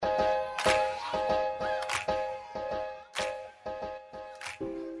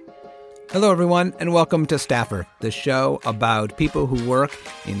Hello, everyone, and welcome to Staffer, the show about people who work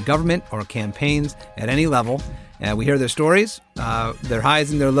in government or campaigns at any level. We hear their stories, their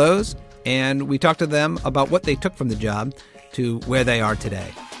highs and their lows, and we talk to them about what they took from the job to where they are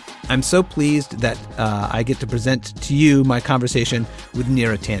today. I'm so pleased that I get to present to you my conversation with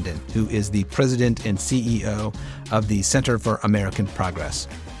Neera Tanden, who is the president and CEO of the Center for American Progress.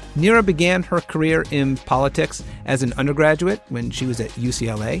 Neera began her career in politics as an undergraduate when she was at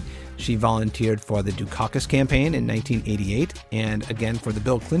UCLA. She volunteered for the Dukakis campaign in 1988 and again for the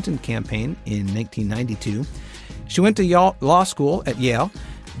Bill Clinton campaign in 1992. She went to law school at Yale,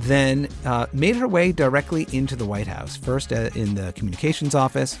 then made her way directly into the White House, first in the communications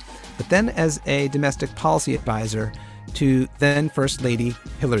office, but then as a domestic policy advisor to then First Lady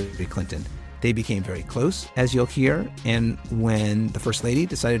Hillary Clinton. They became very close, as you'll hear, and when the First Lady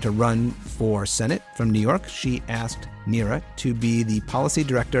decided to run for Senate from New York, she asked Neera to be the policy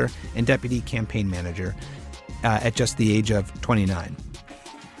director and deputy campaign manager at just the age of 29.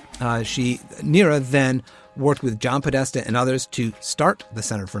 Neera then worked with John Podesta and others to start the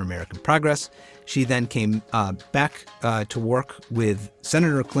Center for American Progress. She then came back to work with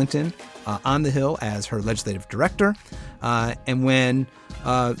Senator Clinton on the Hill as her legislative director. And when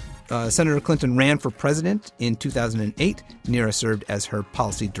Senator Clinton ran for president in 2008, Neera served as her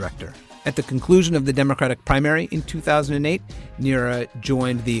policy director. At the conclusion of the Democratic primary in 2008, Neera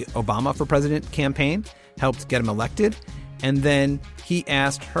joined the Obama for President campaign, helped get him elected, and then he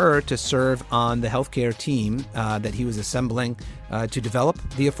asked her to serve on the healthcare team that he was assembling to develop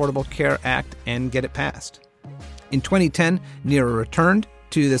the Affordable Care Act and get it passed. In 2010, Neera returned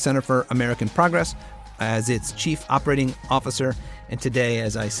to the Center for American Progress as its chief operating officer, and today,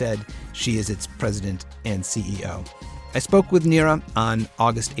 as I said, she is its president and CEO. I spoke with Neera on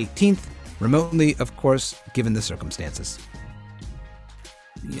August 18th, remotely, of course, given the circumstances.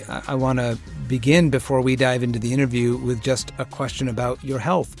 I want to begin before we dive into the interview with just a question about your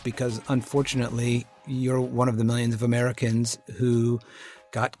health, because unfortunately, you're one of the millions of Americans who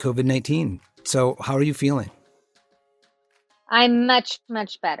got COVID-19. So how are you feeling? I'm much,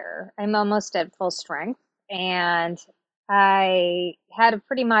 much better. I'm almost at full strength, and I had a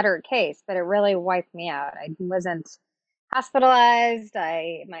pretty moderate case, but it really wiped me out. I wasn't hospitalized.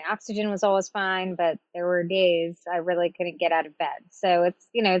 My oxygen was always fine, but there were days I really couldn't get out of bed. So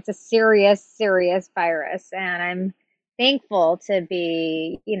it's a serious, serious virus, and I'm thankful to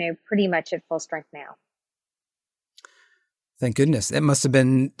be, pretty much at full strength now. Thank goodness. It must have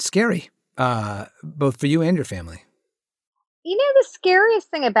been scary, both for you and your family. The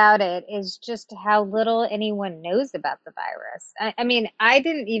scariest thing about it is just how little anyone knows about the virus. I mean, I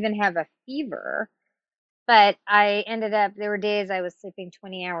didn't even have a fever, but there were days I was sleeping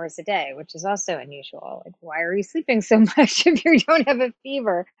 20 hours a day, which is also unusual. Like, why are you sleeping so much if you don't have a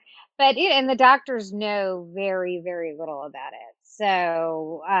fever? But, and the doctors know very, very little about it.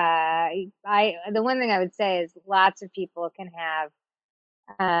 So, the one thing I would say is lots of people can have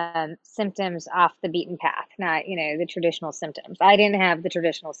symptoms off the beaten path, not, the traditional symptoms. I didn't have the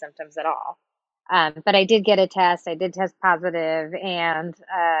traditional symptoms at all. But I did get a test. I did test positive, and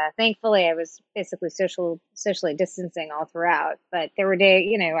thankfully I was basically socially distancing all throughout. But there were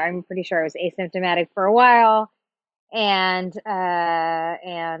days, I'm pretty sure I was asymptomatic for a while, and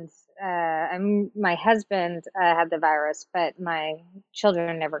my husband had the virus, but my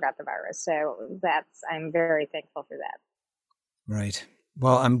children never got the virus. So I'm very thankful for that. Right.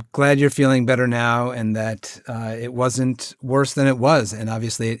 Well, I'm glad you're feeling better now, and that it wasn't worse than it was, and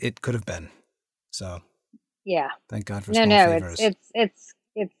obviously it could have been. So, yeah, thank God for small favors.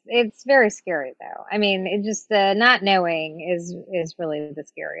 It's very scary though. I mean, it just the not knowing is really the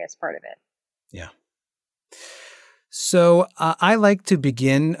scariest part of it. Yeah. So I like to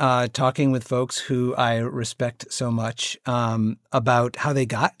begin talking with folks who I respect so much about how they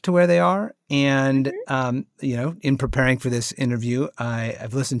got to where they are. And, in preparing for this interview,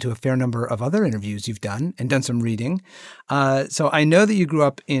 I've listened to a fair number of other interviews you've done and done some reading. So I know that you grew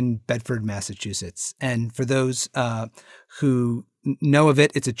up in Bedford, Massachusetts. And for those who know of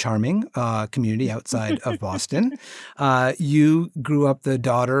it, it's a charming community outside of Boston. You grew up the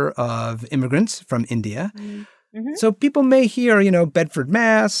daughter of immigrants from India. Mm-hmm. So people may hear, Bedford,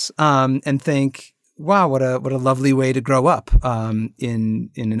 Mass, and think, wow, what a lovely way to grow up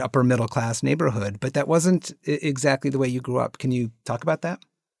in an upper middle class neighborhood. But that wasn't exactly the way you grew up. Can you talk about that?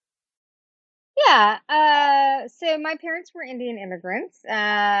 Yeah. So my parents were Indian immigrants.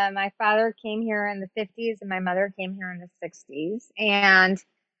 My father came here in the 50s and my mother came here in the 60s. And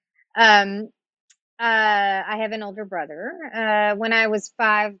I have an older brother. When I was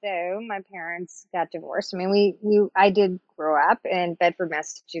 5, though, my parents got divorced. I mean, I did grow up in Bedford,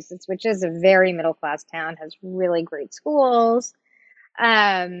 Massachusetts, which is a very middle class town, has really great schools.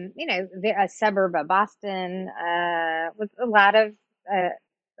 A suburb of Boston, with uh,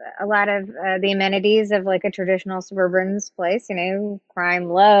 a lot of the amenities of like a traditional suburban's place. Crime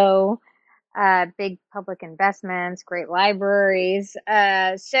low, big public investments, great libraries.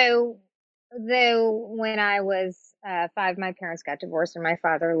 So though when I was 5, my parents got divorced and my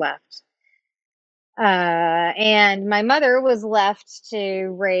father left. And my mother was left to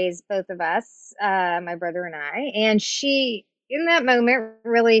raise both of us, my brother and I. And she, in that moment,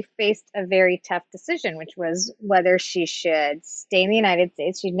 really faced a very tough decision, which was whether she should stay in the United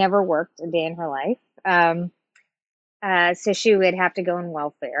States. She'd never worked a day in her life. So she would have to go on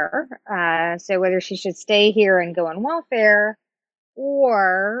welfare. So whether she should stay here and go on welfare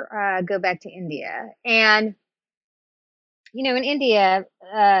or go back to India. And in India,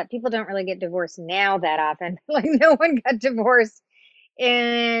 people don't really get divorced now that often. Like no one got divorced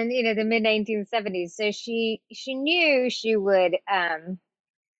in the mid 1970s. So she knew she would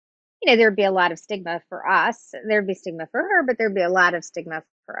there'd be a lot of stigma for us. There'd be stigma for her, but there'd be a lot of stigma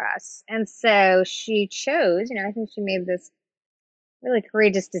for us. And so she chose, I think she made this really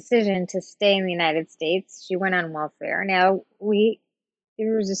courageous decision to stay in the United States. She went on welfare. Now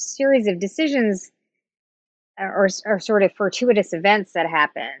there was a series of decisions or sort of fortuitous events that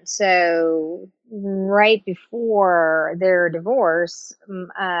happened. So right before their divorce,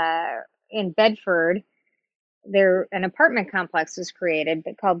 in Bedford, an apartment complex was created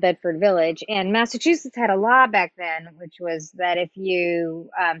called Bedford Village. And Massachusetts had a law back then, which was that if you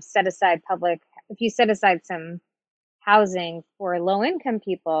set aside some housing for low income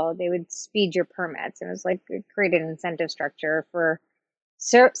people, they would speed your permits. And it was like it created an incentive structure for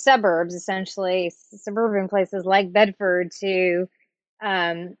suburbs, essentially suburban places like Bedford, to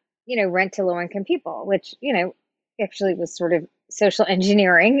rent to low income people, which actually was sort of social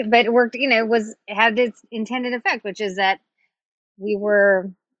engineering, but it worked. Had its intended effect, which is that we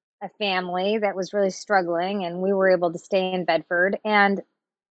were a family that was really struggling, and we were able to stay in Bedford. And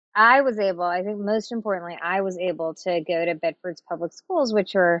I think most importantly, I was able to go to Bedford's public schools,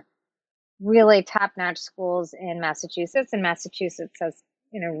 which are really top-notch schools in Massachusetts, and Massachusetts has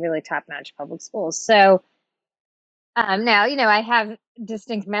really top-notch public schools. So now I have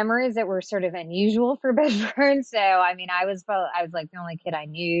distinct memories that were sort of unusual for Bedford. So I mean, I was like the only kid I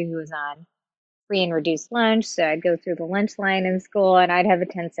knew who was on free and reduced lunch. So I'd go through the lunch line in school, and I'd have a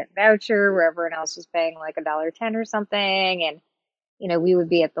 10-cent voucher where everyone else was paying like $1.10 or something. And we would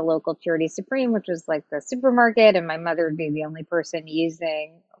be at the local Purity Supreme, which was like the supermarket, and my mother would be the only person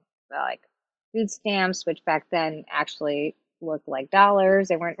using like food stamps, which back then actually looked like dollars.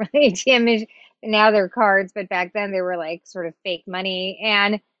 They weren't really ATM. Now they're cards, but back then they were like sort of fake money.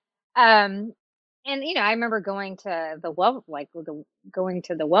 And I remember going to the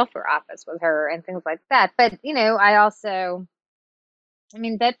welfare office with her and things like that. But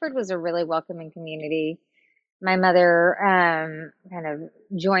Bedford was a really welcoming community. My mother kind of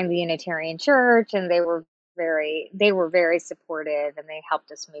joined the Unitarian Church, and they were very supportive, and they helped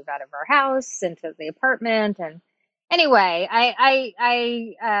us move out of our house into the apartment. And anyway,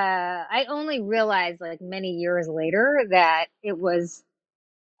 I only realized like many years later that it was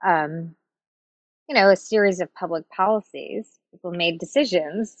a series of public policies. People made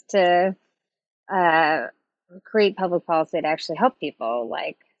decisions to create public policy to actually help people,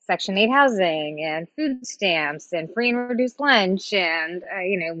 like Section 8 housing and food stamps and free and reduced lunch and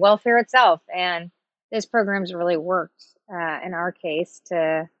welfare itself. And those programs really worked in our case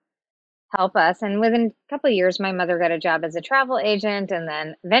to help us. And within a couple of years, my mother got a job as a travel agent, and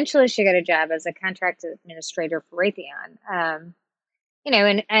then eventually she got a job as a contract administrator for Raytheon.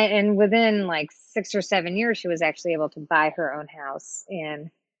 And within like 6 or 7 years, she was actually able to buy her own house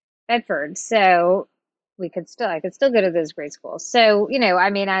in Bedford. So I could still go to those great schools. So,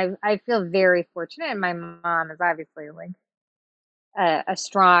 I feel very fortunate. And my mom is obviously like a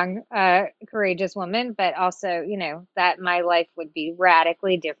strong, courageous woman, but also, that my life would be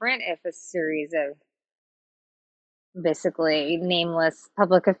radically different if a series of basically nameless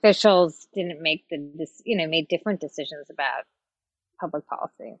public officials didn't made different decisions about public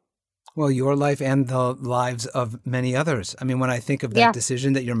policy. Well, your life and the lives of many others. I mean, when I think of that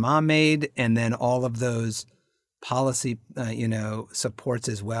decision that your mom made, and then all of those policy, supports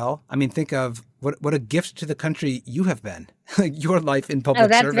as well. I mean, think of what a gift to the country you have been. Your life in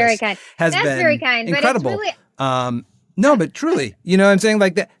public service very kind. Has that's been very kind, incredible. But it's really... No, but truly, I'm saying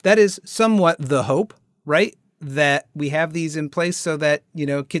like that is somewhat the hope, right? that we have these in place so that,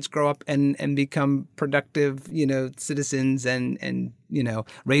 kids grow up and become productive, citizens and,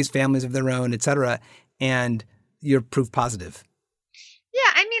 raise families of their own, et cetera. And you're proof positive.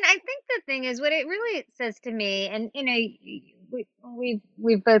 Yeah, I mean, I think the thing is what it really says to me, and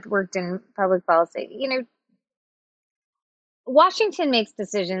we've both worked in public policy. Washington makes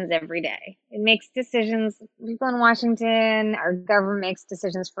decisions every day. It makes decisions. People in Washington, our government makes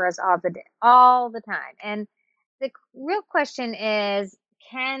decisions for us all the time. And the real question is,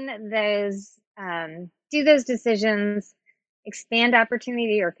 can those do those decisions expand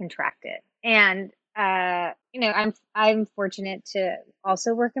opportunity or contract it? And I'm fortunate to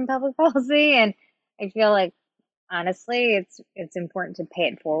also work in public policy, and I feel like honestly, it's important to pay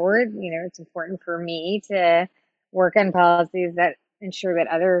it forward. It's important for me to work on policies that ensure that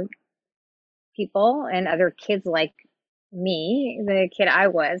other people and other kids like me, the kid I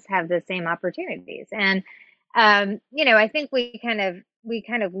was, have the same opportunities. And I think we kind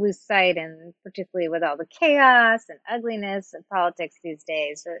of lose sight, and particularly with all the chaos and ugliness of politics these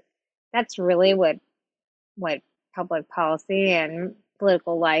days, that's really what public policy and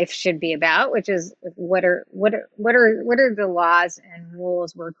political life should be about, which is what are the laws and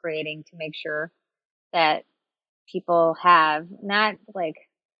rules we're creating to make sure that people have not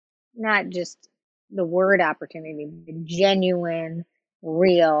just the word opportunity, but genuine,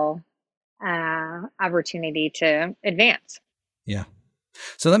 real opportunity to advance. Yeah.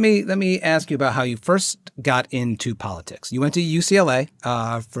 So let me ask you about how you first got into politics. You went to UCLA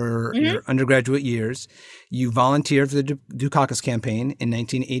for your undergraduate years. You volunteered for the Dukakis campaign in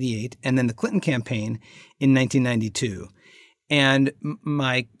 1988, and then the Clinton campaign in 1992. And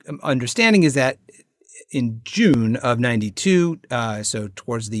my understanding is that in June of 92, so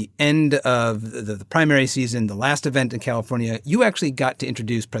towards the end of the primary season, the last event in California, you actually got to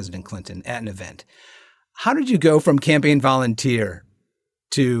introduce President Clinton at an event. How did you go from campaign volunteer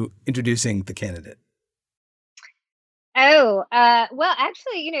to introducing the candidate? Oh, well,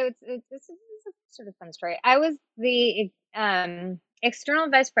 actually, this is a sort of fun story. I was the external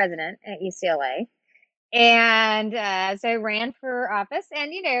vice president at UCLA, and so I ran for office.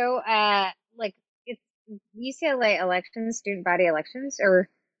 And like it's UCLA elections, student body elections, are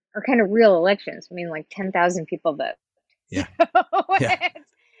kind of real elections. I mean, like 10,000 people vote. Yeah. So Yeah.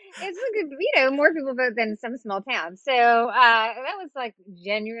 it's a good, more people vote than some small towns. So that was like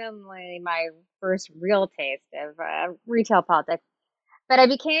genuinely my first real taste of retail politics. But I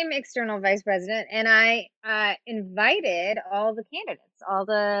became external vice president, and I invited all the candidates, all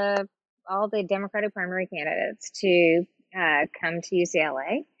the Democratic primary candidates, to come to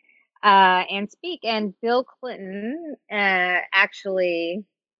UCLA and speak. And Bill Clinton actually,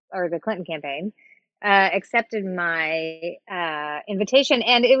 or the Clinton campaign, accepted my invitation.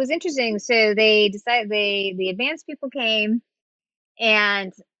 And it was interesting. So they decided the advanced people came,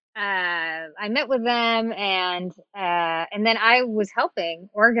 and I met with them, and then I was helping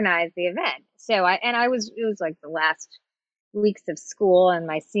organize the event. So it was like the last weeks of school in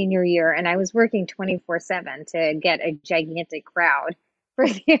my senior year, and I was working 24/7 to get a gigantic crowd for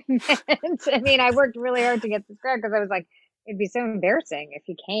the event. I mean, I worked really hard to get this crowd because I was like, it'd be so embarrassing if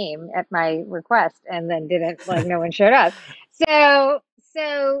he came at my request and then didn't, like, no one showed up.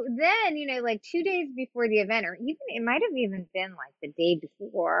 So then, like 2 days before the event, or even it might have even been like the day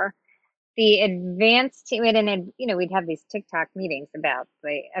before, the advanced team, and we'd have these TikTok meetings about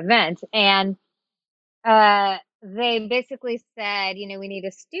the event, and they basically said, we need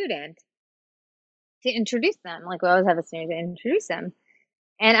a student to introduce them. Like, we always have a student to introduce them.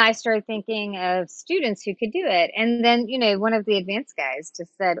 And I started thinking of students who could do it. And then, one of the advanced guys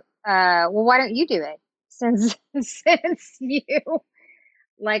just said, well, why don't you do it? Since you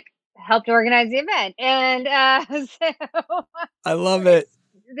like helped organize the event. And so I love it.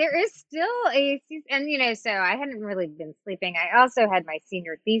 there is still so I hadn't really been sleeping. I also had my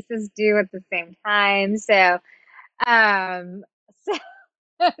senior thesis due at the same time. So, um, so,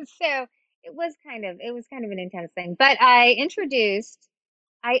 so it was kind of an intense thing, but I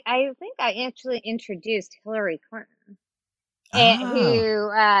think I actually introduced Hillary Clinton, Oh, who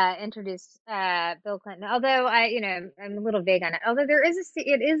introduced Bill Clinton. Although I'm a little vague on it. Although it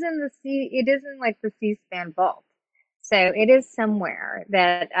is in like the C-SPAN vault, so it is somewhere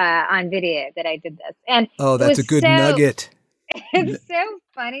that on video that I did this, and oh, it that's a was good so nugget. it's so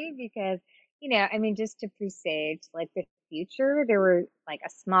funny because I mean, just to presage like the future, there were like a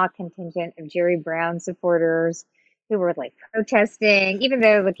small contingent of Jerry Brown supporters who were like protesting, even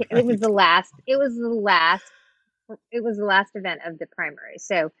though it was Right. the last. It was the last event of the primary.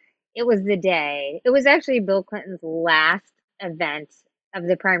 So it was the day. It was actually Bill Clinton's last event of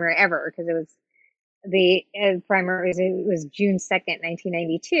the primary ever, because the primary was June 2nd,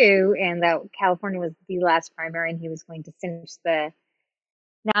 1992, and that California was the last primary, and he was going to cinch the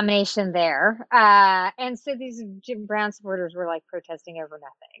nomination there. And so these Jim Brown supporters were like protesting over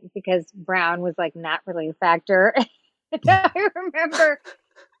nothing because Brown was like not really a factor. I remember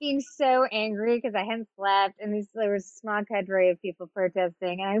being so angry because I hadn't slept, and there was a small cadre of people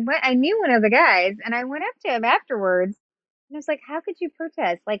protesting. And I knew one of the guys, and I went up to him afterwards, and I was like, "How could you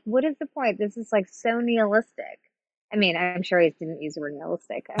protest? Like, what is the point? This is like so nihilistic." I mean, I'm sure he didn't use the word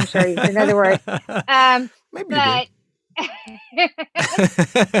nihilistic. I'm sure he used another word. Maybe you did. But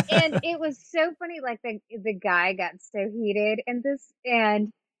and it was so funny. Like the guy got so heated,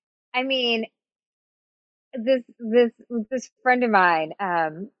 and I mean, this friend of mine,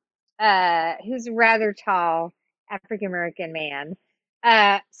 who's a rather tall African American man,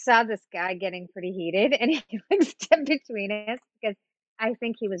 saw this guy getting pretty heated, and he like stepped between us because I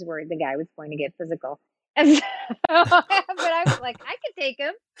think he was worried the guy was going to get physical. And so, but I was like, I could take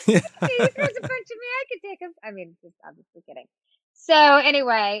him. He throws a punch at me, I could take him. I mean, just obviously kidding. So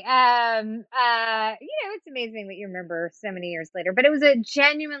anyway, it's amazing that you remember so many years later, but it was a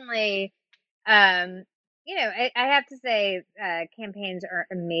genuinely um, I have to say, campaigns are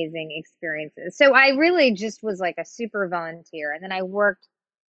amazing experiences. So I really just was like a super volunteer, and then I worked.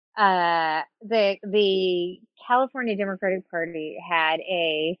 The California Democratic Party had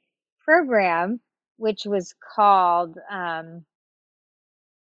a program which was called I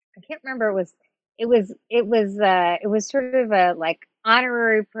can't remember. It was sort of a like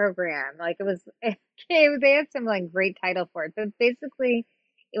honorary program. Like it was, they had some like great title for it, but basically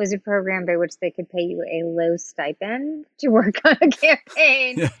it was a program by which they could pay you a low stipend to work on a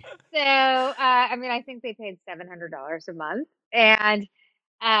campaign. Yeah. So, I mean, I think they paid $700 a month, and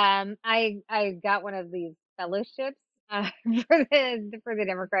I got one of these fellowships for the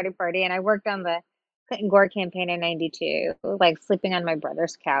Democratic Party, and I worked on the Clinton Gore campaign in '92, like sleeping on my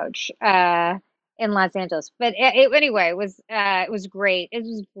brother's couch in Los Angeles. But anyway, it was great. It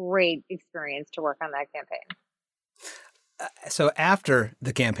was a great experience to work on that campaign. So after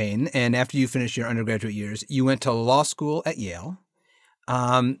the campaign and after you finished your undergraduate years, you went to law school at Yale.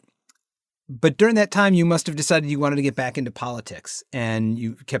 Um, but during that time, you must have decided you wanted to get back into politics, and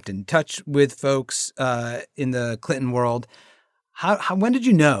you kept in touch with folks in the Clinton world. When did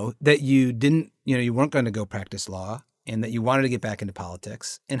you know that you didn't, you weren't going to go practice law and that you wanted to get back into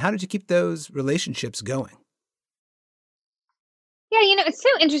politics? And how did you keep those relationships going? Yeah, it's so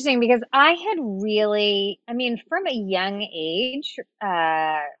interesting because I had really, I mean, from a young age,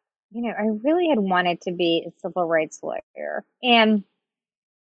 I really had wanted to be a civil rights lawyer. And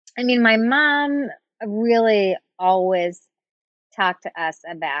I mean, my mom really always talked to us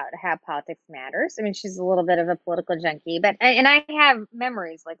about how politics matters. I mean, she's a little bit of a political junkie, but and I have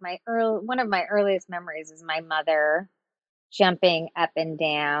memories like one of my earliest memories is my mother jumping up and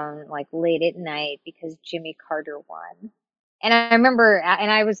down like late at night because Jimmy Carter won. And I remember,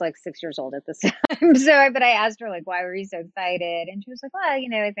 and I was like 6 years old at this time. But I asked her like, why were you so excited? And she was like, well,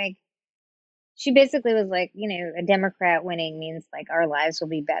 I think she basically was like, a Democrat winning means like our lives will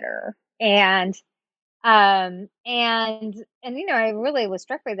be better. And I really was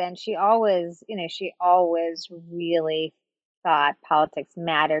struck by that. And she always really thought politics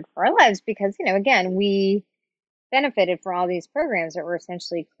mattered for our lives because, again, we benefited from all these programs that were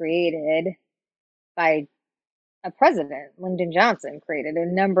essentially created by a president. Lyndon Johnson created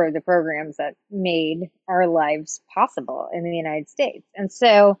a number of the programs that made our lives possible in the United States. And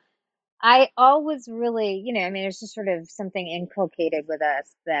so I always really, I mean, it's just sort of something inculcated with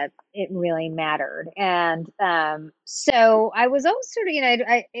us that it really mattered. And so I was always sort of,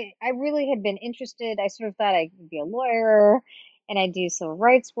 I really had been interested. I sort of thought I could be a lawyer and I'd do civil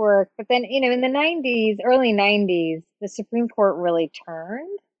rights work. But then, in the early 90s, the Supreme Court really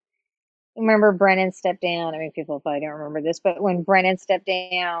turned. Remember Brennan stepped down. I mean, people probably don't remember this, but when Brennan stepped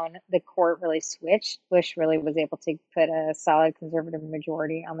down, the court really switched. Bush really was able to put a solid conservative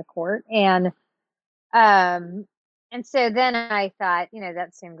majority on the court. Um, and so then I thought,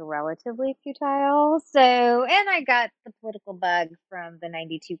 that seemed relatively futile. And I got the political bug from the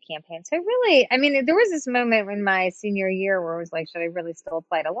 92 campaign. So really, I mean, there was this moment in my senior year where I was like, should I really still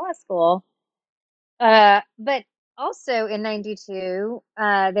apply to law school? But also in 92,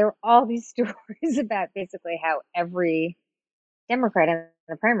 there were all these stories about basically how every Democrat in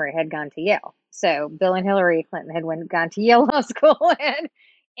the primary had gone to Yale. So Bill and Hillary Clinton had gone to Yale Law School,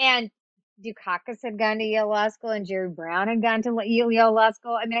 and Dukakis had gone to Yale Law School, and Jerry Brown had gone to Yale Law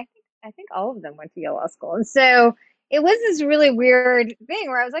School. I mean, I think all of them went to Yale Law School, and so it was this really weird thing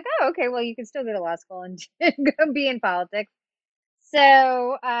where I was like, oh, okay, well, you can still go to law school and go be in politics.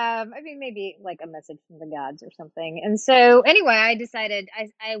 I mean, maybe like a message from the gods or something. And so, anyway, I decided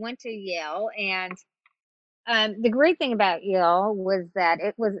I went to Yale, and the great thing about Yale was that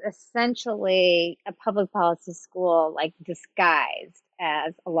it was essentially a public policy school, like disguised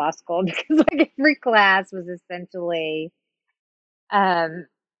as a law school, because like every class was essentially um,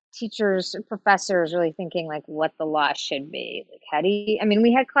 teachers, professors really thinking like what the law should be. Like, how do you, I mean,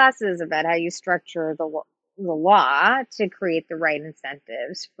 we had classes about how you structure the law to create the right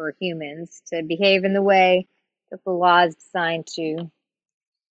incentives for humans to behave in the way that the law is designed to,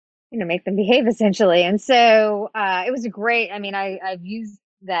 make them behave essentially. And so it was a great, I mean, I've used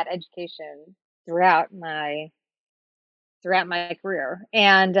that education throughout my career.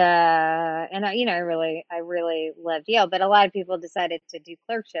 And I really loved Yale, but a lot of people decided to do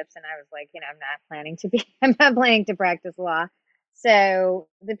clerkships, and I was like, I'm not planning to be I'm not planning to practice law. So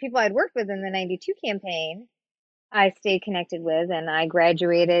the people I'd worked with in the 92 campaign, I stayed connected with, and I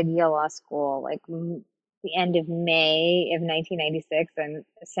graduated Yale Law School like the end of May of 1996, and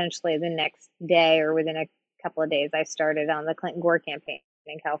essentially the next day or within a couple of days I started on the Clinton Gore campaign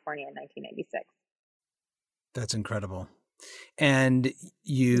in California in 1996. That's incredible. And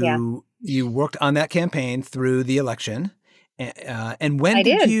Yeah, you worked on that campaign through the election. And when I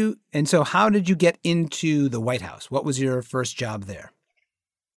did did. you? And so, how did you get into the White House? What was your first job there?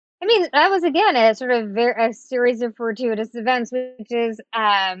 I mean, that was again a sort of a series of fortuitous events, which is,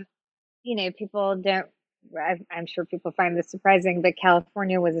 people don't. I'm sure people find this surprising, but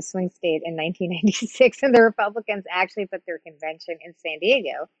California was a swing state in 1996, and the Republicans actually put their convention in San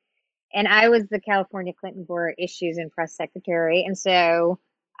Diego. And I was the California Clinton Gore Issues and Press Secretary, and so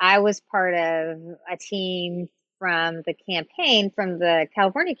I was part of a team from the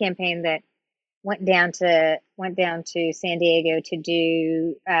California campaign that went down to San Diego to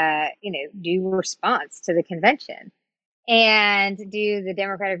do response to the convention and do the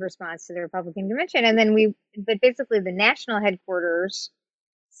Democratic response to the Republican convention. And then but basically the national headquarters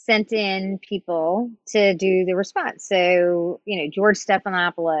sent in people to do the response. So, George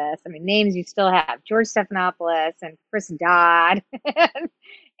Stephanopoulos, I mean, names you still have, George Stephanopoulos and Chris Dodd.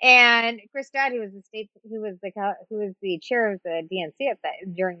 And Chris Dodd, who was the chair of the DNC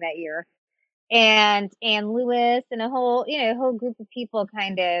during that year, and Ann Lewis, and a whole group of people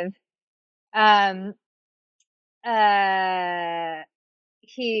kind of um uh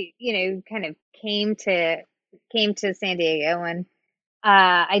he kind of came to San Diego, and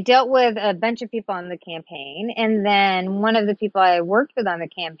I dealt with a bunch of people on the campaign, and then one of the people I worked with on the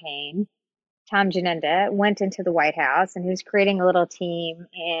campaign, Tom Janenda, went into the White House, and he was creating a little team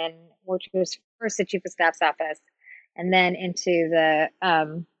which was first the chief of staff's office, and then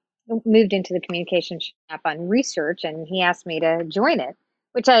moved into the communication shop on research, and he asked me to join it,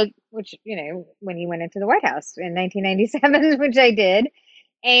 when he went into the White House in 1997, which I did,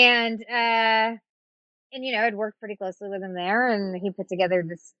 and I'd worked pretty closely with him there, and he put together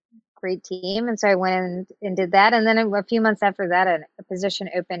this great team. And so I went and did that. And then a few months after that, a position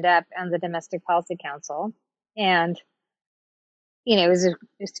opened up on the Domestic Policy Council. And, it was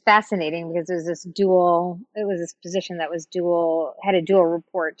fascinating because it was this position that had a dual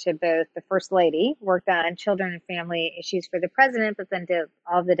report to both the First Lady, worked on children and family issues for the president, but then did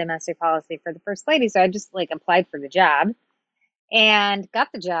all the domestic policy for the First Lady. So I just like applied for the job and got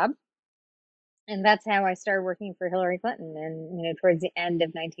the job, and that's how I started working for Hillary Clinton, and towards the end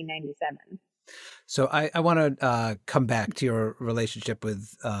of 1997. So, I want to come back to your relationship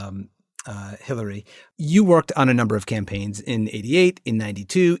with Hillary. You worked on a number of campaigns in '88, in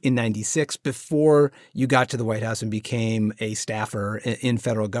 '92, in '96, before you got to the White House and became a staffer in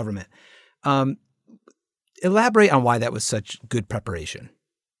federal government. Um, Elaborate on why that was such good preparation.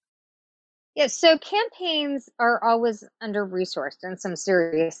 Yeah, so campaigns are always under-resourced in some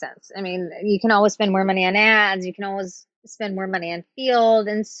serious sense. I mean, you can always spend more money on ads, you can always spend more money on field.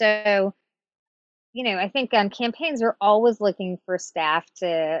 And so, I think campaigns are always looking for staff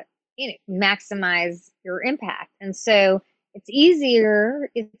to, maximize your impact. And so it's easy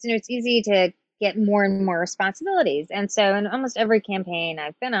to get more and more responsibilities. And so in almost every campaign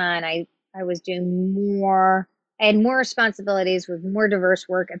I've been on, I was doing more. I had more responsibilities with more diverse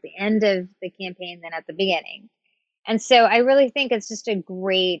work at the end of the campaign than at the beginning. And so I really think it's just a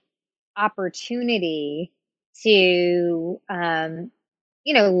great opportunity to,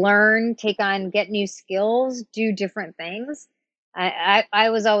 learn, get new skills, do different things. I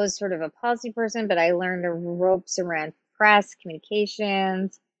was always sort of a policy person, but I learned the ropes around press,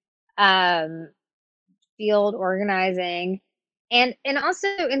 communications, um, field organizing. And also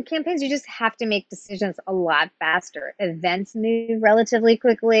in campaigns, you just have to make decisions a lot faster. Events move relatively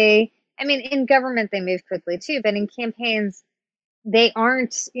quickly. I mean, in government, they move quickly too, but in campaigns, they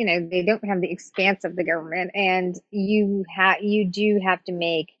aren't, they don't have the expanse of the government, and you do have to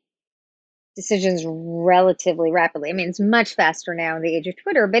make decisions relatively rapidly. I mean, it's much faster now in the age of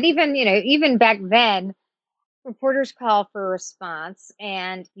Twitter, but even back then, reporters call for a response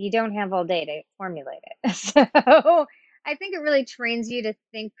and you don't have all day to formulate it. So I think it really trains you to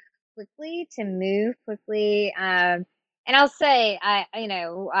think quickly, to move quickly. And I'll say,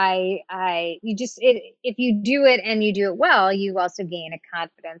 if you do it and you do it well, you also gain a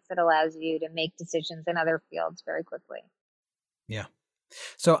confidence that allows you to make decisions in other fields very quickly. Yeah.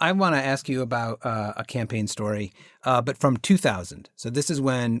 So I want to ask you about a campaign story, but from 2000. So this is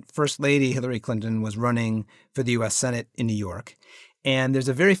when First Lady Hillary Clinton was running for the U.S. Senate in New York. And there's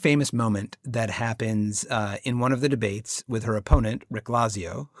a very famous moment that happens in one of the debates with her opponent, Rick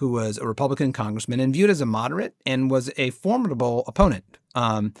Lazio, who was a Republican congressman and viewed as a moderate and was a formidable opponent.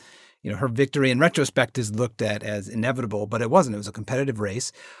 Her victory in retrospect is looked at as inevitable, but it wasn't. It was a competitive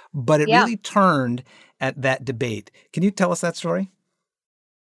race. But it really turned at that debate. Can you tell us that story?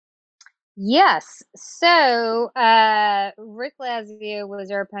 Yes. So Rick Lazio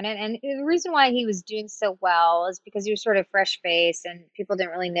was our opponent, and the reason why he was doing so well is because he was sort of fresh face, and people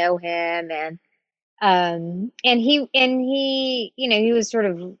didn't really know him, and he was sort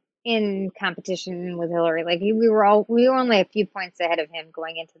of in competition with Hillary. Like we were only a few points ahead of him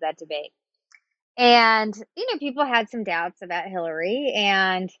going into that debate, and people had some doubts about Hillary,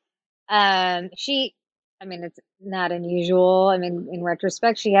 and she. I mean, it's not unusual. I mean, in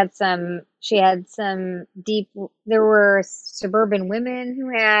retrospect, she had some deep, there were suburban women who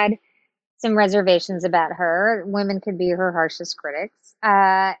had some reservations about her. Women could be her harshest critics.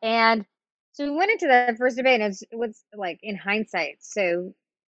 And so we went into that first debate, and it was like, in hindsight, so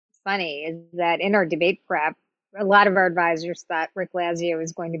funny is that in our debate prep, a lot of our advisors thought Rick Lazio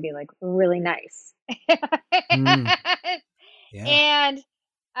was going to be like really nice. Yeah. And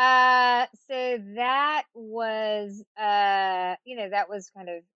so that was, that was kind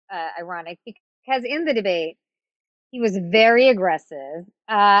of ironic because in the debate, he was very aggressive.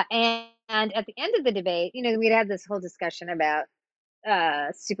 And at the end of the debate, we'd had this whole discussion about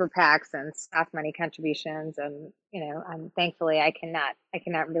super PACs and soft money contributions, and thankfully I cannot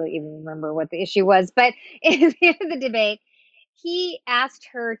really even remember what the issue was. But in the end of the debate, he asked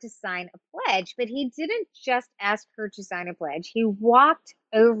her to sign a pledge, but he didn't just ask her to sign a pledge. He walked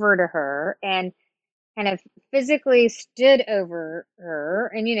over to her and kind of physically stood over her.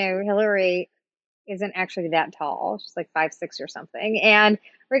 And Hillary isn't actually that tall. She's like 5'6" or something. And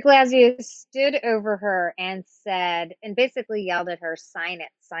Rick Lazio stood over her and said, and basically yelled at her, "Sign it,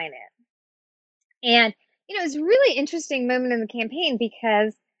 sign it." And it was a really interesting moment in the campaign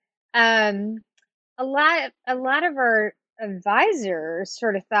because a lot of our advisors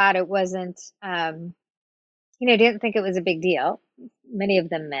sort of thought it wasn't, didn't think it was a big deal. Many of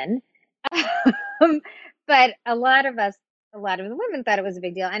them men. But a lot of the women thought it was a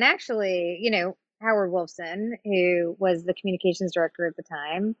big deal. And actually, Howard Wolfson, who was the communications director at the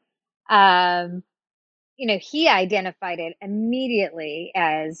time, he identified it immediately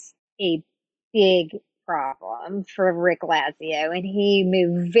as a big problem for Rick Lazio, and he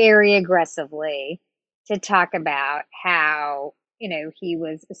moved very aggressively to talk about how, he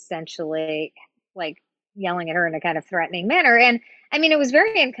was essentially like yelling at her in a kind of threatening manner. And I mean, it was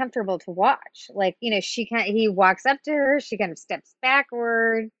very uncomfortable to watch. Like, he walks up to her, she kind of steps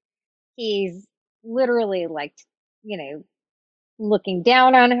backward. He's literally like, looking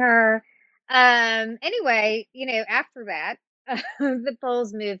down on her. Anyway, after that, the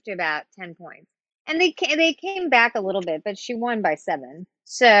polls moved to about 10 points. And they came back a little bit, but she won by 7.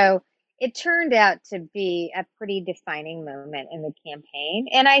 So it turned out to be a pretty defining moment in the campaign.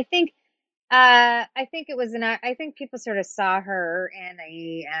 And I think it was I think people sort of saw her in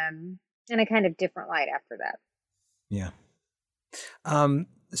a kind of different light after that. Yeah.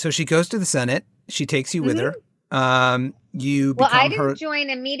 So she goes to the Senate. She takes you with her. You become I didn't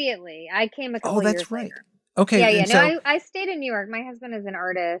join immediately. I came a couple years later. Okay. Yeah. No, I stayed in New York. My husband is an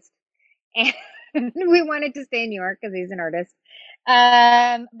artist, and we wanted to stay in New York because he's an artist.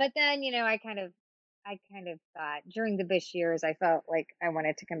 But then, I kind of thought during the Bush years, I felt like I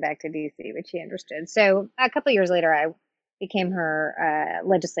wanted to come back to DC, which he understood. So a couple years later, I became her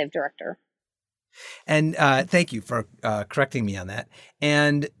legislative director. And thank you for correcting me on that.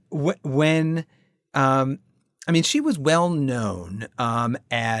 And when, I mean, she was well known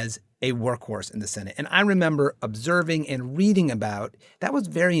as a workhorse in the Senate. And I remember observing and reading about that was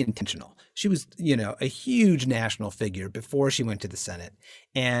very intentional. She was, a huge national figure before she went to the Senate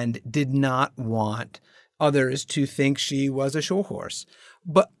and did not want others to think she was a show horse.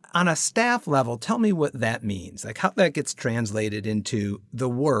 But on a staff level, tell me what that means, like how that gets translated into the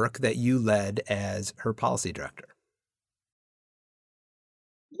work that you led as her policy director.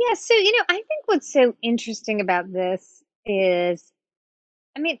 Yeah, so I think what's so interesting about this is,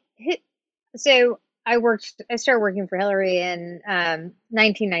 I mean, so I started working for Hillary in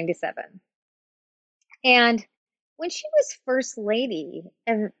 1997. And when she was First Lady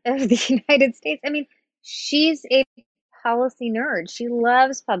of the United States, I mean, she's a policy nerd. She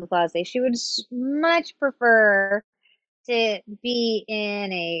loves public policy. She would much prefer to be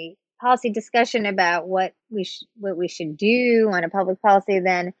in a policy discussion about what we should do on a public policy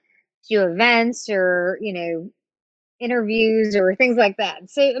than do events or interviews or things like that.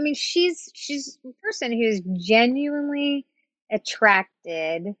 So I mean, she's a person who's genuinely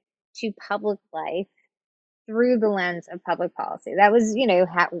attracted to public life through the lens of public policy. That was,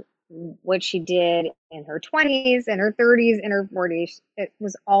 what she did in her 20s, in her 30s, in her 40s. It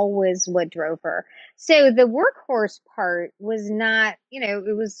was always what drove her. So the workhorse part was not, came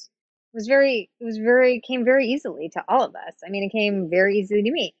very easily to all of us. I mean, it came very easily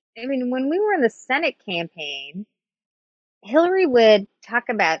to me. I mean, when we were in the Senate campaign, Hillary would talk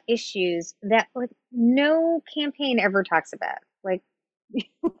about issues that like no campaign ever talks about. Like,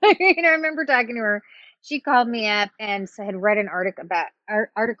 I remember talking to her. She called me up and had read an article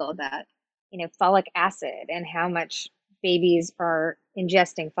about, folic acid and how much babies are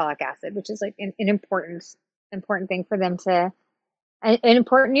ingesting folic acid, which is like an important thing for them to an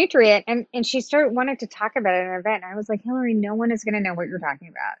important nutrient. And she started wanting to talk about it at an event. And I was like, Hillary, no one is going to know what you're talking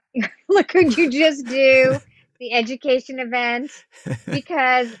about. Like, could you just do the education event?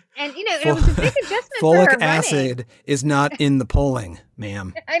 Because, and it was a big adjustment for Folic her acid is not in the polling,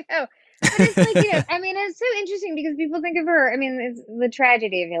 ma'am. I know. But it's like, I mean, it's so interesting because people think of her. I mean, it's the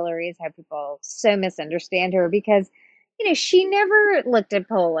tragedy of Hillary is how people so misunderstand her because, she never looked at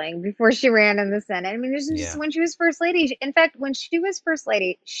polling before she ran in the Senate. I mean, there's just Yeah. when she was First Lady. In fact, when she was First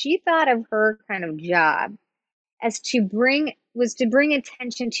Lady, she thought of her kind of job as to bring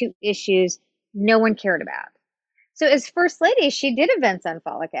attention to issues no one cared about. So as First Lady, she did events on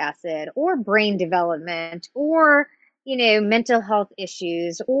folic acid or brain development or, mental health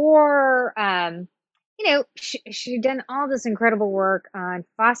issues or, she done all this incredible work on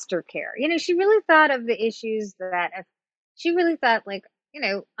foster care. She really thought of the issues that she really thought like,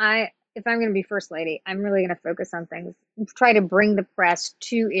 if I'm going to be First Lady, I'm really going to focus on things, try to bring the press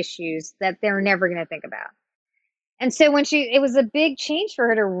to issues that they're never going to think about. And so it was a big change for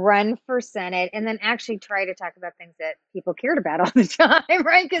her to run for Senate and then actually try to talk about things that people cared about all the time,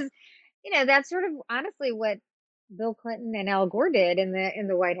 right? Because, that's sort of honestly what Bill Clinton and Al Gore did in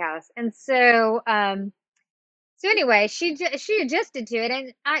the White House. And so anyway, she adjusted to it.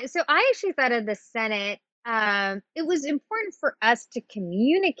 And I actually thought of the Senate, it was important for us to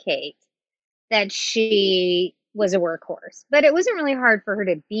communicate that she was a workhorse, but it wasn't really hard for her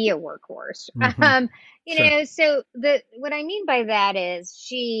to be a workhorse. Mm-hmm. Sure. So what I mean by that is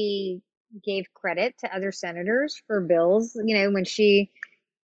she gave credit to other senators for bills. When she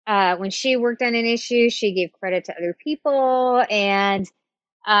worked on an issue, she gave credit to other people, and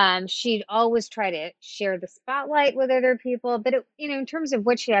she'd always try to share the spotlight with other people. But in terms of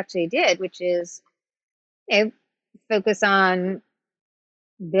what she actually did, which is focus on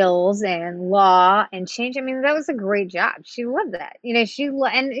bills and law and change. I mean, that was a great job. She loved that.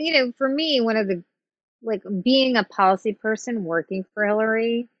 For me, one of the like being a policy person working for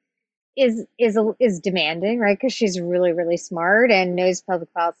Hillary is demanding, right? Because she's really, really smart and knows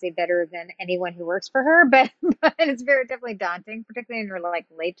public policy better than anyone who works for her. But it's very definitely daunting, particularly in her like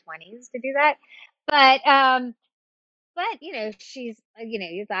late 20s to do that. But she's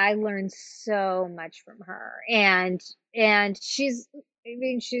I learned so much from her, and she's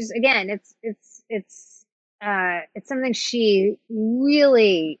again, it's something she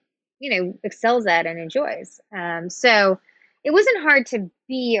really excels at and enjoys. So it wasn't hard to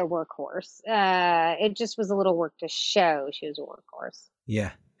be a workhorse. It just was a little work to show she was a workhorse.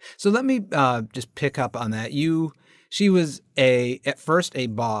 Yeah. So let me just pick up on that. She was at first a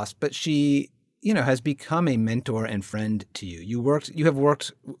boss, but she, has become a mentor and friend to you. You have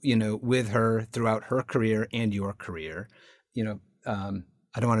worked, with her throughout her career and your career.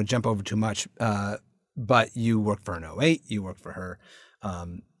 I don't want to jump over too much, but you worked for her in '08. You worked for her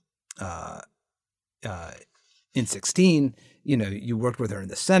in 16. You worked with her in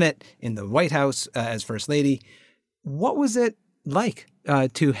the Senate, in the White House as First Lady. What was it like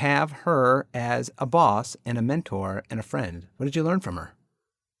to have her as a boss and a mentor and a friend? What did you learn from her?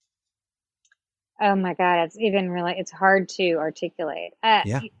 Oh my God, it's hard to articulate.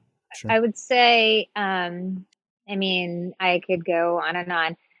 Yeah, sure. I would say, I mean, I could go on and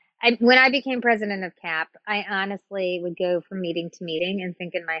on. when I became president of CAP, I honestly would go from meeting to meeting and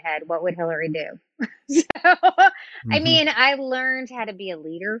think in my head, what would Hillary do? So, I Hmm. mean, I learned how to be a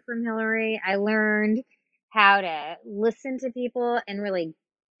leader from Hillary. I learned how to listen to people and really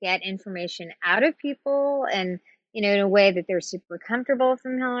get information out of people and, in a way that they're super comfortable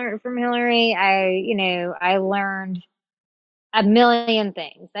from Hillary. I learned a million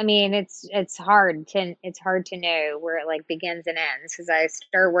things. I mean, it's hard to know where it like begins and ends because I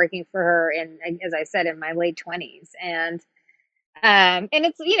started working for her in, as I said, in my late 20s. And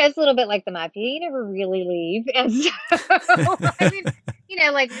it's it's a little bit like the mafia. You never really leave. And so I mean,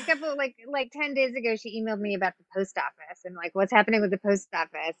 like a couple like 10 days ago she emailed me about the post office and like what's happening with the post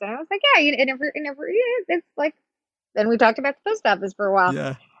office. And I was like, yeah, it never it's like then we talked about the post office for a while.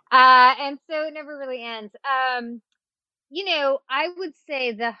 Yeah. And so it never really ends. I would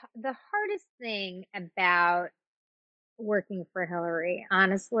say the hardest thing about working for Hillary,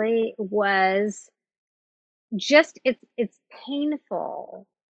 honestly, was just it's painful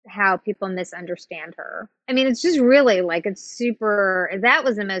how people misunderstand her. I mean, it's just really like it's super that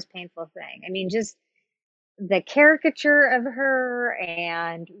was the most painful thing. I mean, just the caricature of her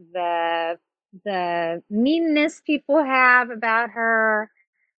and the meanness people have about her.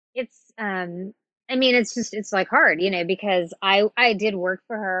 It's I mean it's like hard, because I did work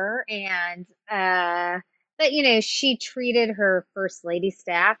for her and but she treated her first lady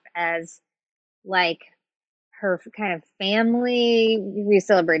staff as like her kind of family. We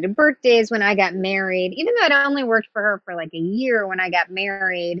celebrated birthdays when I got married. Even though I'd only worked for her for like a year when I got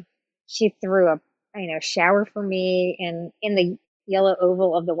married, she threw a shower for me in the yellow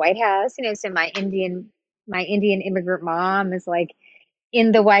oval of the White House. So my Indian immigrant mom is like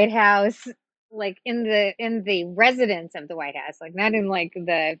in the White House, like in the residence of the White House, like not in like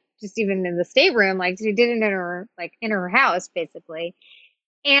the just even in the stateroom, like she did it in her house basically.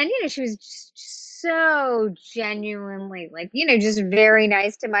 And she was just so genuinely like just very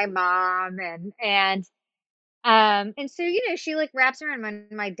nice to my mom and so she like wraps around when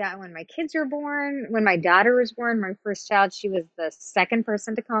my kids were born, when my daughter was born, my first child, she was the second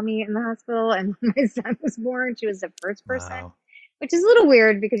person to call me in the hospital, and when my son was born, she was the first person, Wow. which is a little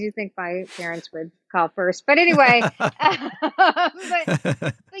weird because you think my parents would call first, but anyway, but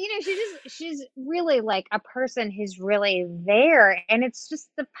she's really like a person who's really there, and it's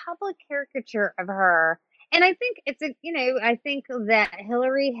just the public caricature of her. And I think I think that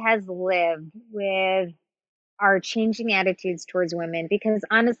Hillary has lived with our changing attitudes towards women because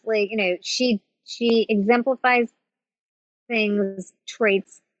honestly, she exemplifies things,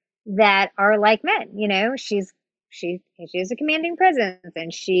 traits that are like men. She has a commanding presence,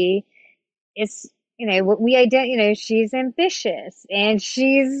 and she is what we she's ambitious and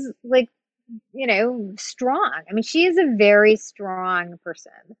she's like strong. I mean, she is a very strong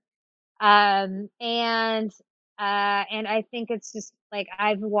person. And I think it's just like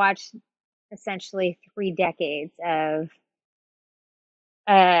I've watched essentially 3 decades of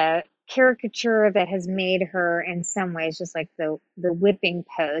caricature that has made her in some ways just like the whipping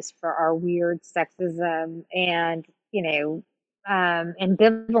post for our weird sexism and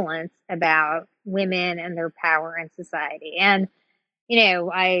ambivalence about women and their power in society. And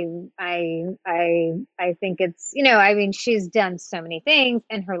I think it's I mean she's done so many things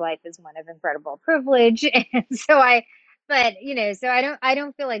and her life is one of incredible privilege. And so I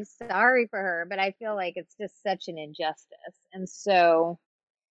don't feel like sorry for her, but I feel like it's just such an injustice and so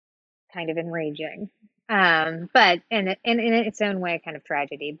kind of enraging. But in its own way, kind of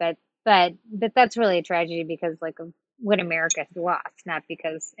tragedy. But that's really a tragedy because like of what America has lost, not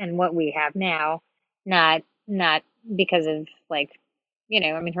because and what we have now, not because of like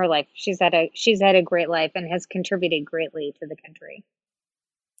I mean her life. She's had a great life and has contributed greatly to the country.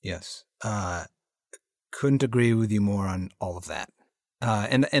 Yes. Couldn't agree with you more on all of that.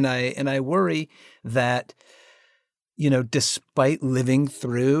 And I worry that despite living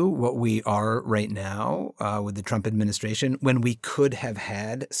through what we are right now with the Trump administration, when we could have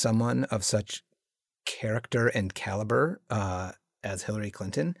had someone of such character and caliber as Hillary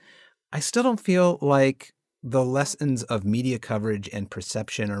Clinton, I still don't feel like the lessons of media coverage and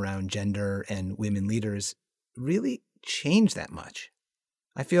perception around gender and women leaders really change that much.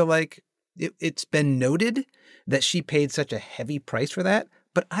 I feel like it's been noted that she paid such a heavy price for that,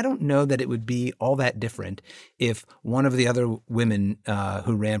 but I don't know that it would be all that different if one of the other women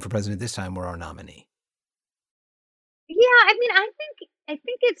who ran for president this time were our nominee. Yeah, I mean, I think I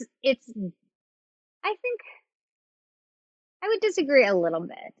think I would disagree a little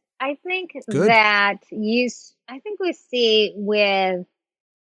bit. I think Good. that I think we see with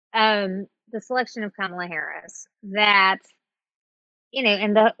the selection of Kamala Harris that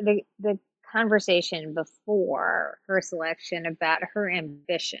and the conversation before her selection about her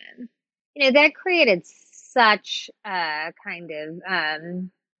ambition, that created such a kind of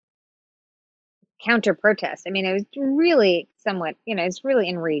counter protest. I mean, it was really somewhat, it's really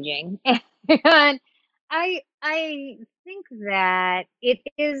enraging. And I think that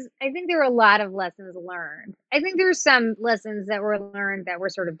I think there are a lot of lessons learned. I think there are some lessons that were learned that were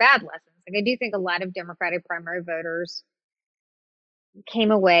sort of bad lessons. Like, I do think a lot of Democratic primary voters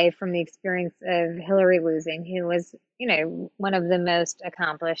came away from the experience of Hillary losing, who was, one of the most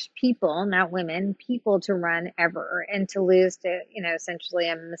accomplished people, not women, people to run ever, and to lose to, essentially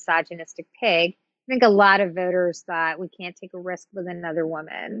a misogynistic pig. I think a lot of voters thought we can't take a risk with another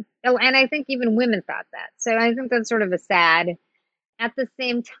woman. Oh, and I think even women thought that. So I think that's sort of a sad. At the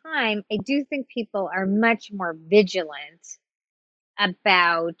same time, I do think people are much more vigilant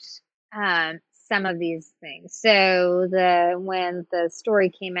about some of these things. So when the story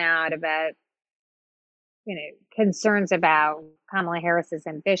came out about concerns about Kamala Harris's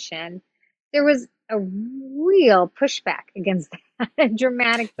ambition, there was a real pushback against that, a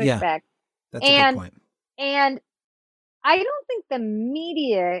dramatic Yeah, pushback. that's a good And point. and I don't think the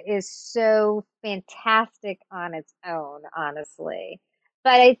media is so fantastic on its own, honestly.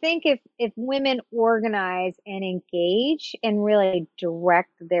 But I think if women organize and engage and really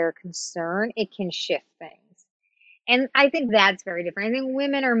direct their concern, it can shift things. And I think that's very different. I think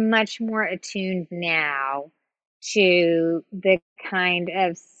women are much more attuned now to the kind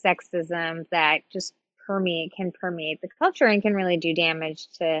of sexism that just can permeate the culture and can really do damage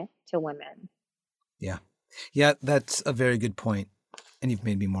to women. Yeah. Yeah, that's a very good point. And you've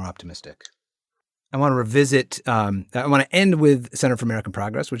made me more optimistic. I want to revisit, I want to end with Center for American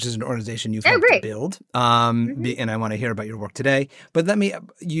Progress, which is an organization you've Oh, helped great. build. Hmm. And I want to hear about your work today. But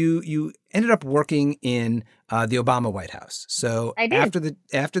you ended up working in the Obama White House. So I did.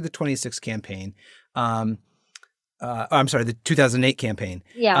 after the 26 campaign, I'm sorry, the 2008 campaign,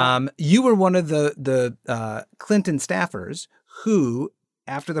 Yeah. you were one of the Clinton staffers who,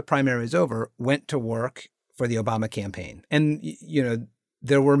 after the primary was over, went to work for the Obama campaign. And,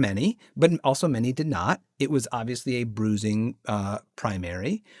 there were many, but also many did not. It was obviously a bruising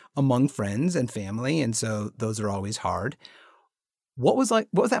primary among friends and family. And so those are always hard. What was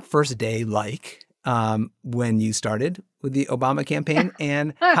that first day like when you started with the Obama campaign?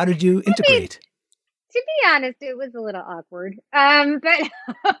 And I how did you mean, integrate? to be honest, it was a little awkward. But I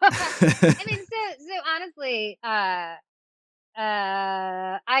mean, so honestly, I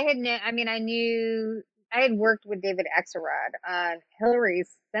had worked with David Axelrod on Hillary's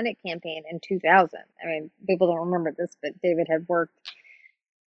Senate campaign in 2000. I mean, people don't remember this, but David had worked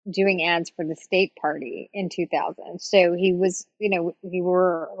doing ads for the state party in 2000. So he was, we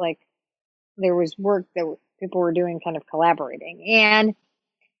were like, there was work that people were doing kind of collaborating. And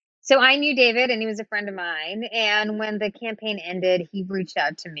so I knew David and he was a friend of mine. And when the campaign ended, he reached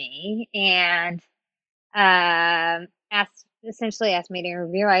out to me and essentially asked me to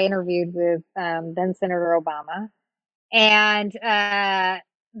interview. I interviewed with then Senator Obama, and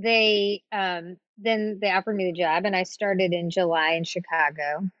then they offered me the job, and I started in July in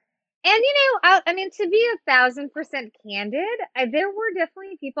Chicago. And I mean, to be 1,000% candid, there were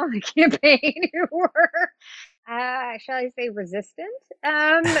definitely people in the campaign who were, shall I say, resistant.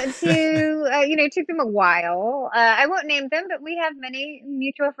 It took them a while. I won't name them, but we have many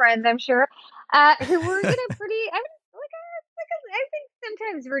mutual friends, I'm sure, who were, pretty. I think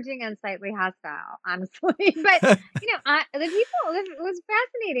sometimes verging on slightly hostile, honestly. But what was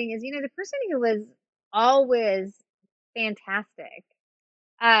fascinating is, the person who was always fantastic.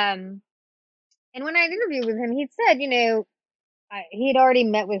 Um, and when I interviewed with him, he'd said, he'd already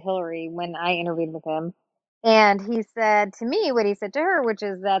met with Hillary when I interviewed with him. And he said to me what he said to her, which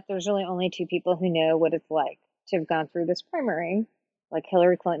is that there's really only two people who know what it's like to have gone through this primary, like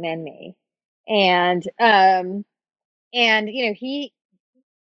Hillary Clinton and me. And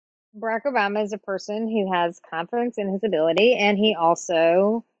Barack Obama is a person who has confidence in his ability, and he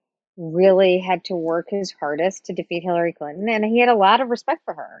also really had to work his hardest to defeat Hillary Clinton, and he had a lot of respect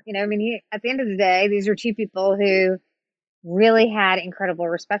for her. I mean, at the end of the day, these are two people who really had incredible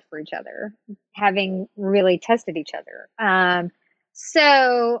respect for each other, having really tested each other.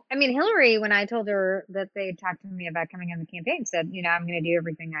 So, I mean, Hillary, when I told her that they had talked to me about coming on the campaign, said, I'm going to do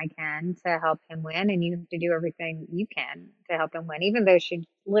everything I can to help him win, and you have to do everything you can to help him win, even though she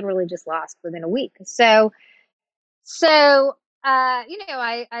literally just lost within a week. I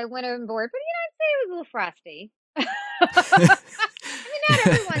went on board, but I'd say it was a little frosty. I mean, not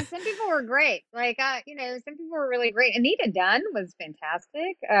everyone. Some people were great. Like, some people were really great. Anita Dunn was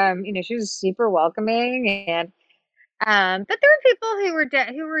fantastic. She was super welcoming, and But there were people who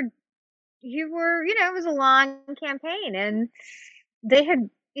were, it was a long campaign, and they had,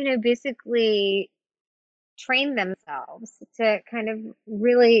 basically trained themselves to kind of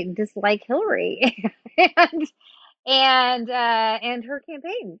really dislike Hillary and and her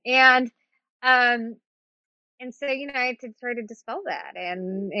campaign. Um and so, I had to try to dispel that,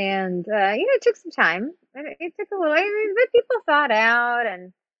 and it took some time. It took a little, but people thought out,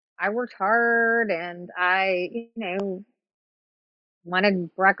 and I worked hard, and I, wanted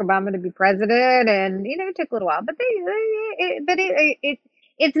Barack Obama to be president, and it took a little while, but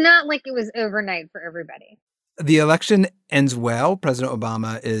it's not like it was overnight for everybody. The election ends well. President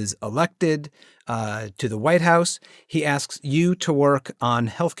Obama is elected to the White House. He asks you to work on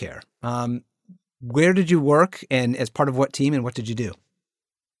healthcare. Where did you work, and as part of what team, and what did you do?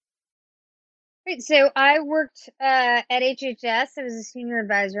 Right, so I worked at HHS. I was a senior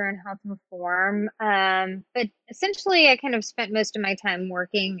advisor on health reform. But essentially, I kind of spent most of my time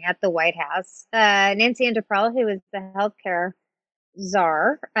working at the White House. Nancy Inderprell, who was the healthcare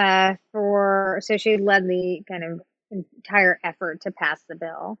czar, so she led the kind of entire effort to pass the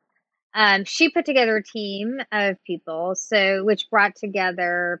bill. She put together a team of people, which brought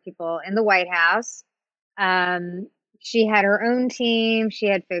together people in the White House. She had her own team. She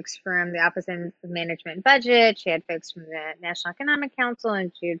had folks from the Office of Management and Budget. She had folks from the National Economic Council,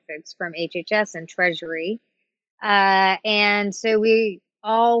 and she had folks from HHS and Treasury. And so we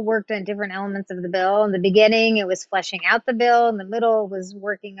all worked on different elements of the bill. In the beginning, it was fleshing out the bill. In the middle, was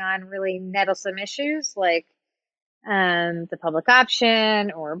working on really nettlesome issues like the public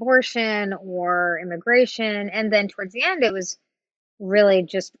option or abortion or immigration. And then towards the end, it was really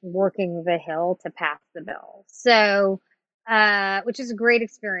just working the Hill to pass the bill. So, which is a great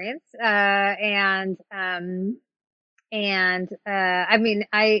experience. I mean,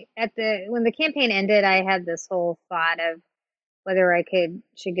 when the campaign ended, I had this whole thought of whether I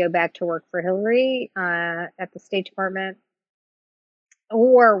should go back to work for Hillary at the State Department,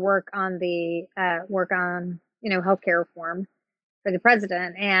 or work on healthcare reform for the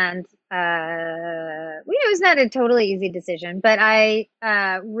president. And it was not a totally easy decision, but I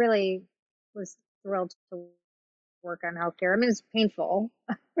really was thrilled to work on healthcare. I mean, it's painful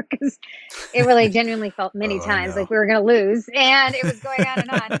because it really genuinely felt many times like we were going to lose, and it was going on and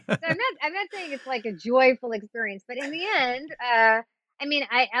on. So I'm not saying it's like a joyful experience, but in the end, I mean,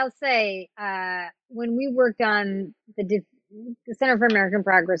 I'll say when we worked on the Center for American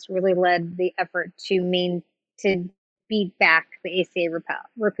Progress really led the effort to beat back the ACA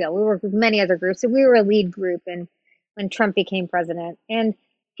repeal. We worked with many other groups, and we were a lead group. And when Trump became president, and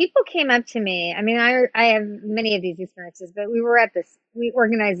people came up to me. I mean, I have many of these experiences, but we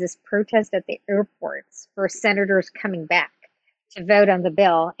organized this protest at the airports for senators coming back to vote on the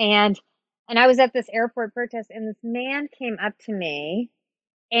bill. And I was at this airport protest, and this man came up to me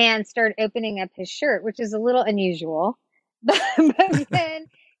and started opening up his shirt, which is a little unusual. But then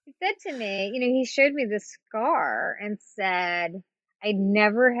he said to me, he showed me this scar and said, I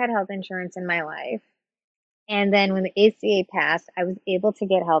never had health insurance in my life. And then when the ACA passed, I was able to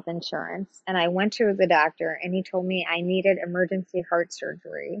get health insurance. And I went to the doctor, and he told me I needed emergency heart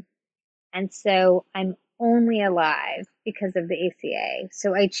surgery. And so I'm only alive because of the ACA.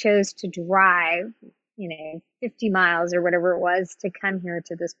 So I chose to drive, 50 miles or whatever it was to come here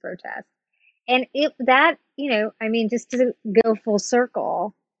to this protest. And I mean, just to go full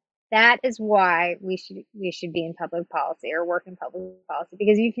circle, that is why we should be in public policy or work in public policy,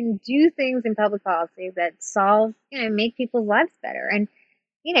 because you can do things in public policy that solve, make people's lives better. And,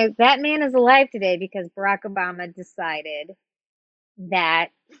 that man is alive today because Barack Obama decided that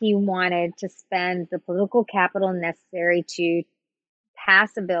he wanted to spend the political capital necessary to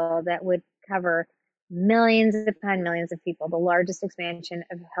pass a bill that would cover millions upon millions of people, the largest expansion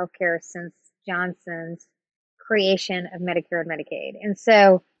of healthcare since Johnson's creation of Medicare and Medicaid. And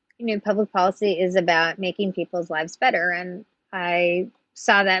so, public policy is about making people's lives better. And I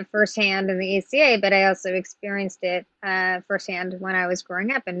saw that firsthand in the ACA, but I also experienced it firsthand when I was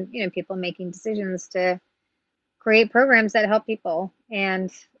growing up, and, people making decisions to create programs that help people. And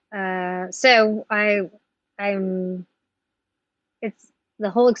so the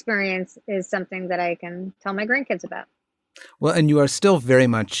whole experience is something that I can tell my grandkids about. Well, and you are still very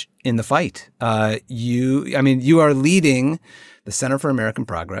much in the fight. You are leading the Center for American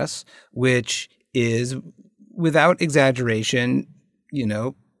Progress, which is, without exaggeration,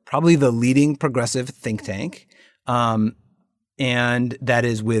 probably the leading progressive think tank. And that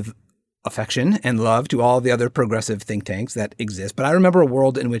is with affection and love to all the other progressive think tanks that exist. But I remember a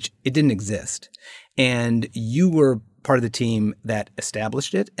world in which it didn't exist. And you were part of the team that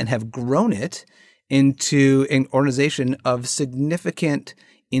established it and have grown it into an organization of significant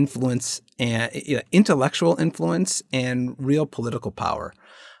influence and intellectual influence and real political power.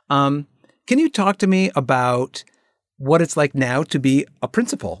 Can you talk to me about what it's like now to be a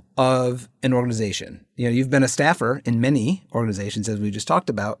principal of an organization? You've been a staffer in many organizations, as we just talked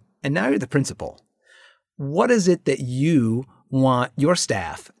about, and now you're the principal. What is it that you want your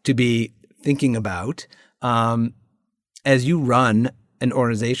staff to be thinking about as you run an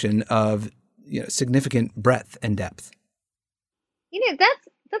organization of significant breadth and depth?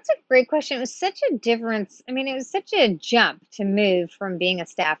 That's a great question. It was such a difference. I mean, it was such a jump to move from being a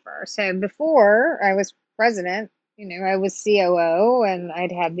staffer. So before I was president, I was COO and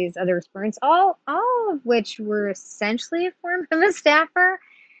I'd had these other experiences, all of which were essentially a form of a staffer.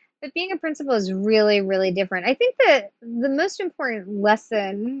 But being a principal is really, really different. I think that the most important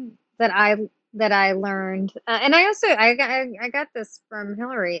lesson that I learned, and I got this from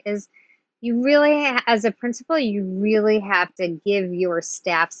Hillary, is you really, as a principal, you really have to give your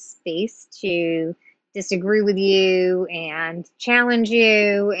staff space to disagree with you and challenge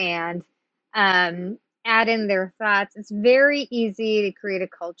you and add in their thoughts. It's very easy to create a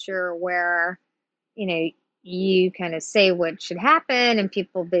culture where, you know, you kind of say what should happen and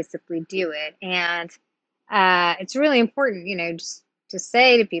people basically do it. And it's really important, just to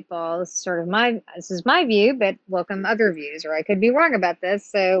say to people, this is my view, but welcome other views, or I could be wrong about this.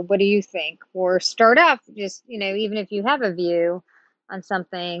 So what do you think? Or start off just, even if you have a view on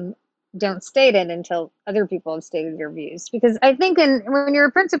something, don't state it until other people have stated their views. Because I think when you're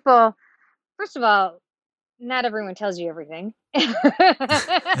a principal, first of all, not everyone tells you everything. And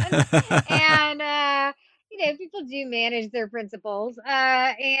people do manage their principles.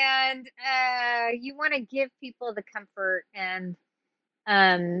 And you want to give people the comfort and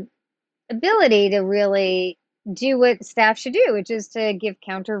um, ability to really do what staff should do, which is to give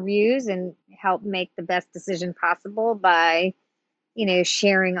counter views and help make the best decision possible by,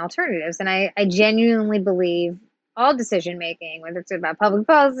 sharing alternatives. And I genuinely believe all decision making, whether it's about public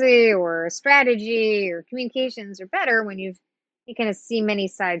policy or strategy or communications, are better when you kind of see many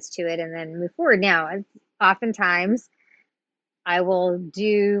sides to it and then move forward. Now, oftentimes I will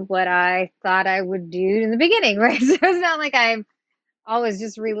do what I thought I would do in the beginning, right? So it's not like I'm always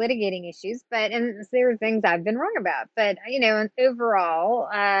just relitigating issues, and there are things I've been wrong about. But and overall,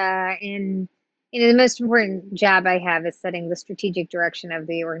 in the most important job I have is setting the strategic direction of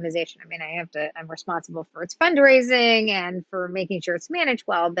the organization. I mean, I'm responsible for its fundraising and for making sure it's managed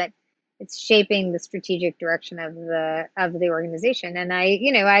well, but it's shaping the strategic direction of the organization. And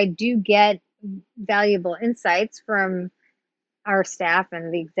I do get valuable insights from our staff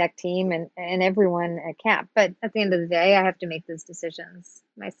and the exec team and everyone at CAP. But at the end of the day, I have to make those decisions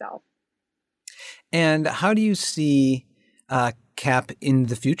myself. And how do you see CAP in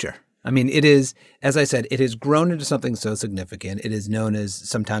the future? I mean, it is, as I said, it has grown into something so significant. It is known as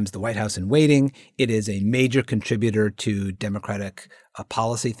sometimes the White House in waiting. It is a major contributor to democratic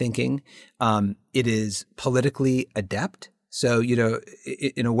policy thinking. It is politically adept. So,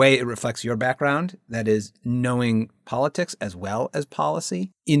 in a way, it reflects your background, that is knowing politics as well as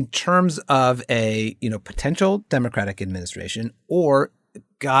policy. In terms of a, potential Democratic administration, or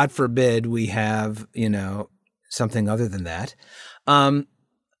God forbid we have, something other than that.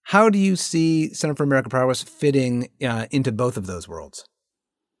 How do you see Center for American Progress fitting into both of those worlds?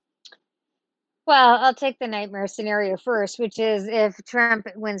 Well, I'll take the nightmare scenario first, which is if Trump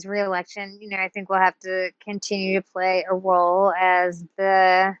wins re-election, I think we'll have to continue to play a role as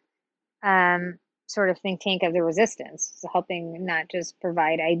the sort of think tank of the resistance, so helping not just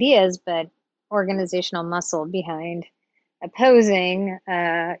provide ideas, but organizational muscle behind opposing,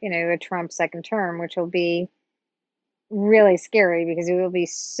 a Trump second term, which will be really scary because he will be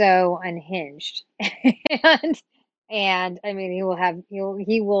so unhinged. and and I mean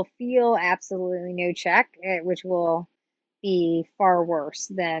he will feel absolutely no check, which will be far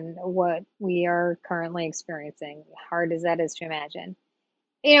worse than what we are currently experiencing, hard as that is to imagine.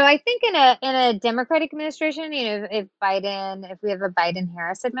 I think in a Democratic administration, if we have a Biden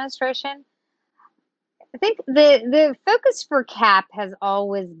Harris administration, I think the focus for CAP has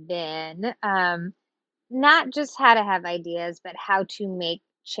always been not just how to have ideas, but how to make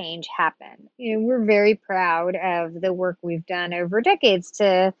change happen. We're very proud of the work we've done over decades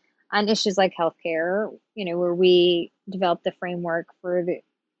on issues like healthcare, where we developed the framework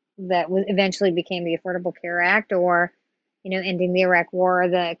that eventually became the Affordable Care Act, or, ending the Iraq War,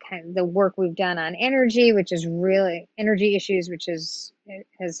 the work we've done on energy, which is really energy issues, which has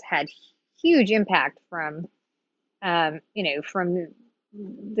had huge impact from the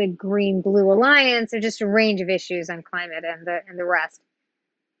Green Blue Alliance, or just a range of issues on climate and the rest.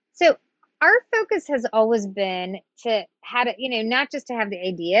 So our focus has always been to how to, not just to have the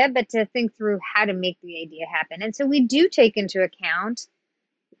idea, but to think through how to make the idea happen. And so we do take into account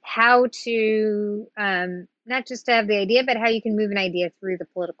how to not just to have the idea, but how you can move an idea through the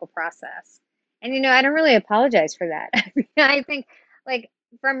political process. And I don't really apologize for that. I think, like,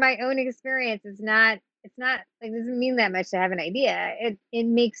 from my own experience, it's not like, it doesn't mean that much to have an idea. It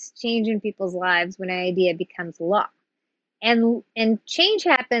makes change in people's lives when an idea becomes law. And change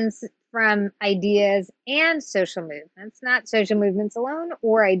happens from ideas and social movements, not social movements alone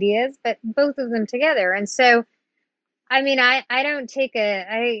or ideas, but both of them together. And so, I mean, I don't take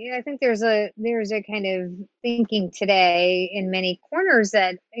I think there's a kind of thinking today in many corners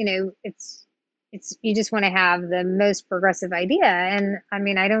that, it's you just want to have the most progressive idea. And I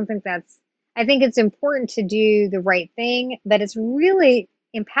mean, I don't think I think it's important to do the right thing, but it's really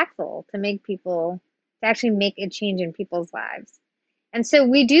impactful to actually make a change in people's lives. And so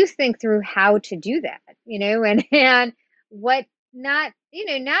we do think through how to do that, and what not,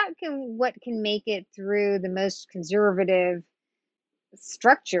 not what can make it through the most conservative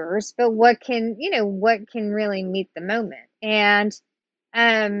structures, but what can really meet the moment. And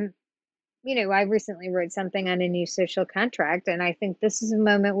um, I recently wrote something on a new social contract, and I think this is a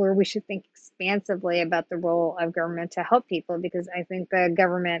moment where we should think expansively about the role of government to help people, because I think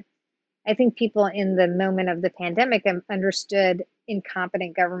people in the moment of the pandemic understood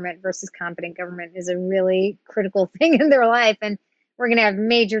incompetent government versus competent government is a really critical thing in their life, and we're going to have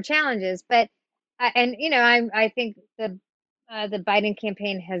major challenges. But and I think the Biden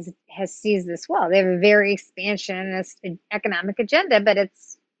campaign has seized this well. They have a very expansionist economic agenda, but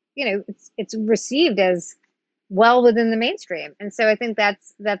it's received as well within the mainstream, and so I think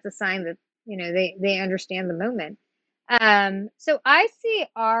that's a sign that they understand the moment. So I see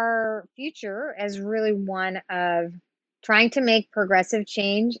our future as really one of trying to make progressive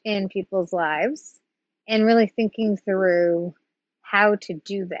change in people's lives and really thinking through how to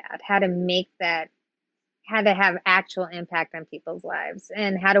do that, how to make that, how to have actual impact on people's lives,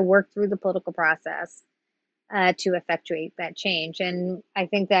 and how to work through the political process to effectuate that change. And I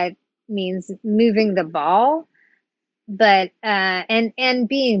think that means moving the ball, but and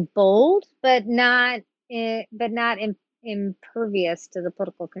being bold, but not impervious to the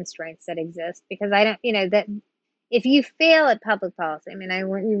political constraints that exist. Because I don't, that if you fail at public policy, I mean,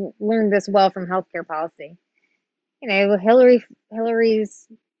 you learned this well from healthcare policy. Hillary's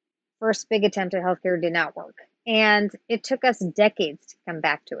first big attempt at healthcare did not work, and it took us decades to come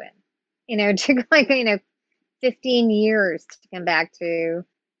back to it. It took, like, 15 years to come back to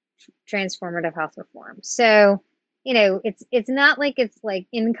transformative health reform. So, it's not like it's like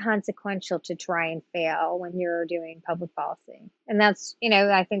inconsequential to try and fail when you're doing public policy. And that's,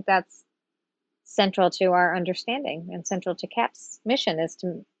 I think that's central to our understanding, and central to CAP's mission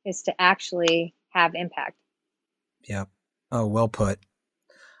is to actually have impact. Yeah. Oh, well put.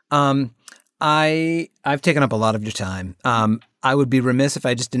 Um, I've taken up a lot of your time. I would be remiss if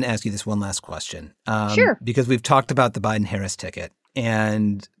I just didn't ask you this one last question. Sure. Because we've talked about the Biden-Harris ticket,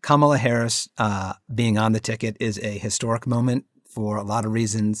 and Kamala Harris being on the ticket is a historic moment for a lot of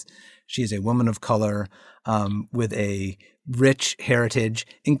reasons. She is a woman of color with a rich heritage,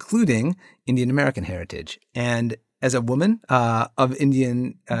 including Indian American heritage. And as a woman of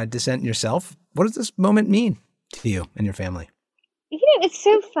Indian descent yourself, what does this moment mean to you and your family? It's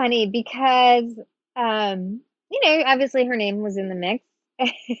so funny because, obviously her name was in the mix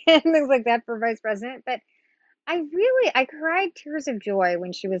and things like that for vice president. But I cried tears of joy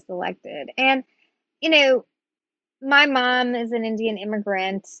when she was elected. And, you know, my mom is an Indian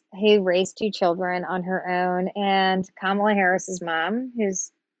immigrant who raised two children on her own. And Kamala Harris's mom,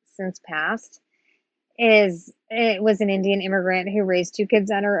 who's since passed, was an Indian immigrant who raised two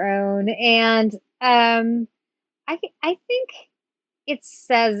kids on her own. And I think it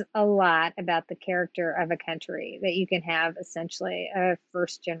says a lot about the character of a country that you can have essentially a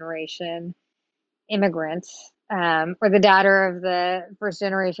first generation immigrant, or the daughter of the first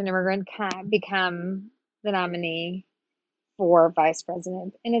generation immigrant, can become the nominee for vice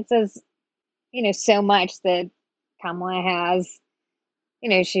president. And it says, so much that Kamala has,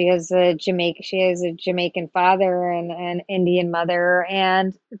 she has a Jamaican father and an Indian mother,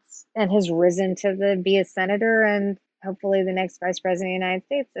 and has risen to be a senator and hopefully the next vice president of the United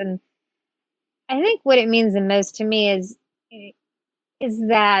States. And I think what it means the most to me is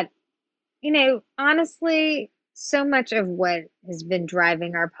that, honestly, so much of what has been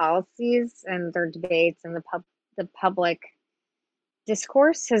driving our policies and their debates and the public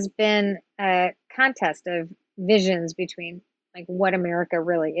discourse has been a contest of visions between, like, what America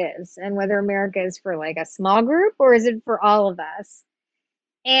really is, and whether America is for, like, a small group or is it for all of us.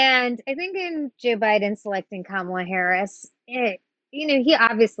 And I think in Joe Biden selecting Kamala Harris, he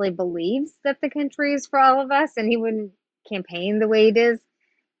obviously believes that the country is for all of us, and he wouldn't campaign the way he does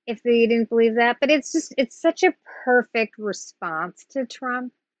if he didn't believe that. But it's such a perfect response to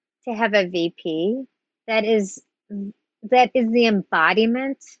Trump to have a VP that is the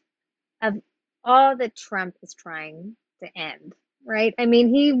embodiment of all that Trump is trying to end, right? I mean,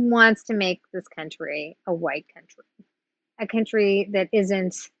 he wants to make this country a white country, a country that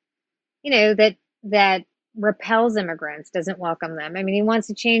isn't, that repels immigrants, doesn't welcome them. I mean, he wants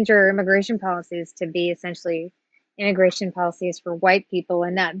to change our immigration policies to be essentially immigration policies for white people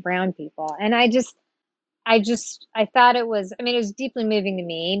and not brown people. And I thought it was, I mean, it was deeply moving to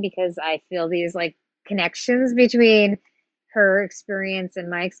me because I feel these like connections between her experience and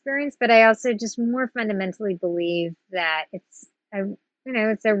my experience, but I also just more fundamentally believe that it's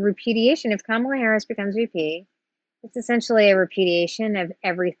a repudiation. If Kamala Harris becomes VP, it's essentially a repudiation of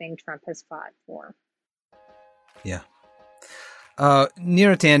everything Trump has fought for. Yeah.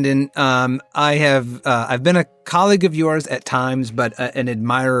 Neera Tanden, I've been a colleague of yours at times, but an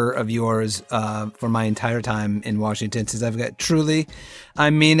admirer of yours for my entire time in Washington. Since I've got truly,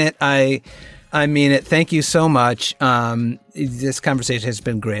 I mean it. I mean it. Thank you so much. This conversation has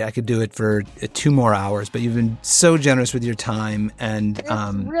been great. I could do it for 2 more hours, but you've been so generous with your time, and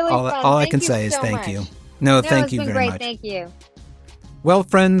really all I can say is thank you. No, thank you very much. Thank you. Well,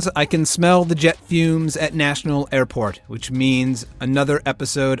 friends, I can smell the jet fumes at National Airport, which means another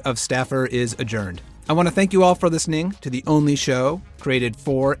episode of Staffer is adjourned. I want to thank you all for listening to the only show created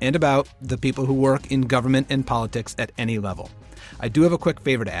for and about the people who work in government and politics at any level. I do have a quick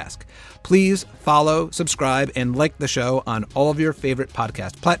favor to ask. Please follow, subscribe, and like the show on all of your favorite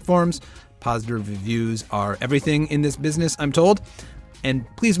podcast platforms. Positive reviews are everything in this business, I'm told. And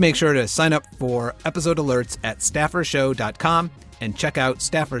please make sure to sign up for episode alerts at staffershow.com and check out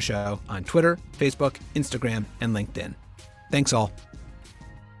Staffer Show on Twitter, Facebook, Instagram, and LinkedIn. Thanks all.